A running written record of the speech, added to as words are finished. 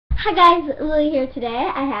Hi guys, Lily here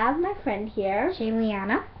today. I have my friend here,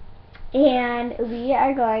 Shayliana, and we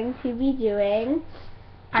are going to be doing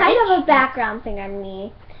kind of a background thing on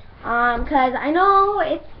me, cause I know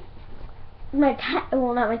it's my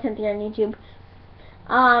well, not my 10th year on YouTube.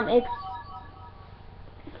 It's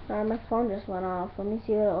my phone just went off. Let me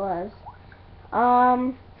see what it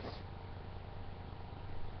was.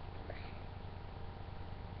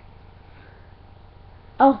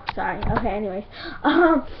 Oh, sorry. Okay, anyways.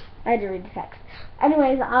 I had to read the text.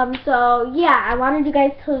 Anyways, so, yeah, I wanted you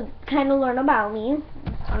guys to kind of learn about me.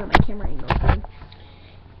 My camera ain't open.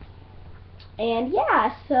 And,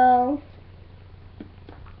 yeah, so...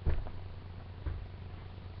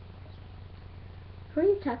 Who are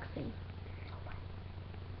you texting?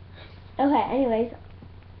 Okay, anyways.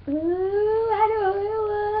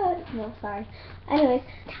 No, sorry. Anyways,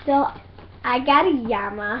 so... I got a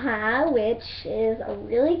Yamaha, which is a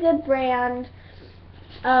really good brand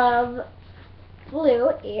of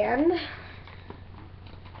flute, and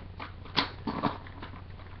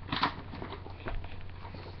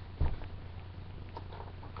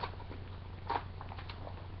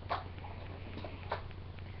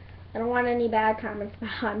I don't want any bad comments about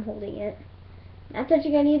how I'm holding it. Not that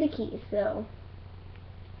you're going to need the keys, so.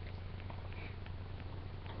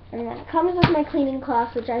 And then it comes with my cleaning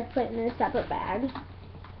cloths, which I put in a separate bag.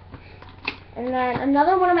 And then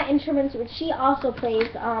another one of my instruments, which she also plays,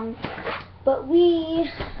 but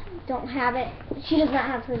we don't have it. She does not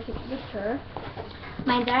have hers with her.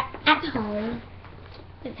 mine's at home.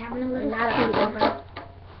 Just having a little sleepover.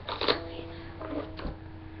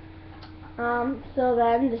 So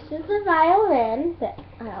then this is the violin that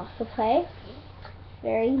I also play.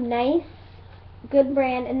 Very nice, good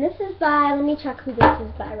brand. And this is by, let me check who this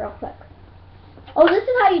is by real quick. Oh, this is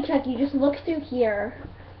how you check. You just look through here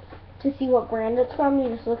to see what brand it's from. You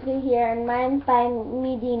just look through here, and mine's by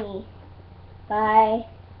Medini, by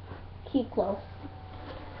Kiklo.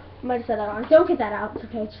 I might have said that wrong. Don't get that out. It's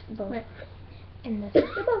okay. It's just the boat. Right. And this is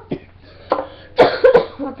the boat.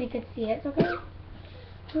 Hope you could see it. Okay.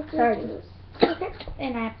 Sorry. Okay.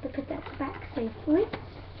 And I have to put that back safely.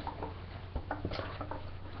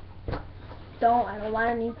 I don't want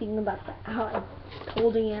anything about that. How I'm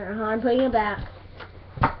holding it or how I'm putting it back.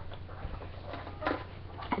 I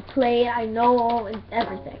play, I know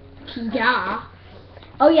everything. Yeah.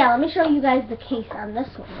 Oh yeah, let me show you guys the case on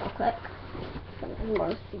this one real quick. I'm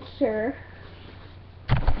more secure.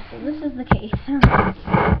 So this is the case. And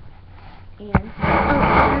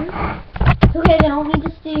it's okay, they don't need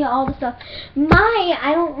to see all the stuff.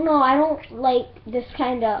 I don't know, I don't like this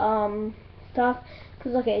kind of stuff.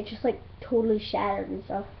 Cause look, it's just like totally shattered and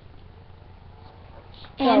stuff.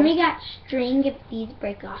 And we got string if these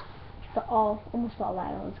break off. But almost all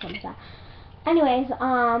violins come with that. Anyways,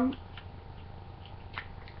 I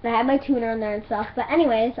have my tuner in there and stuff. But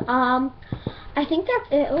anyways, I think that's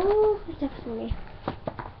it. Oh, who's texting me?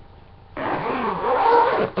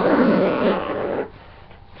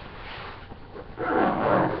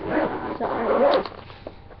 Sorry.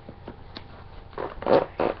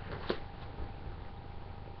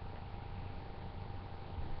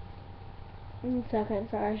 1 second,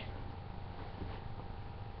 sorry.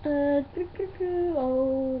 Oh,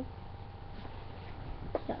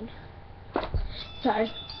 done.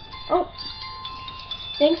 Sorry. Oh,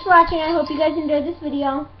 thanks for watching. I hope you guys enjoyed this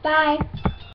video. Bye.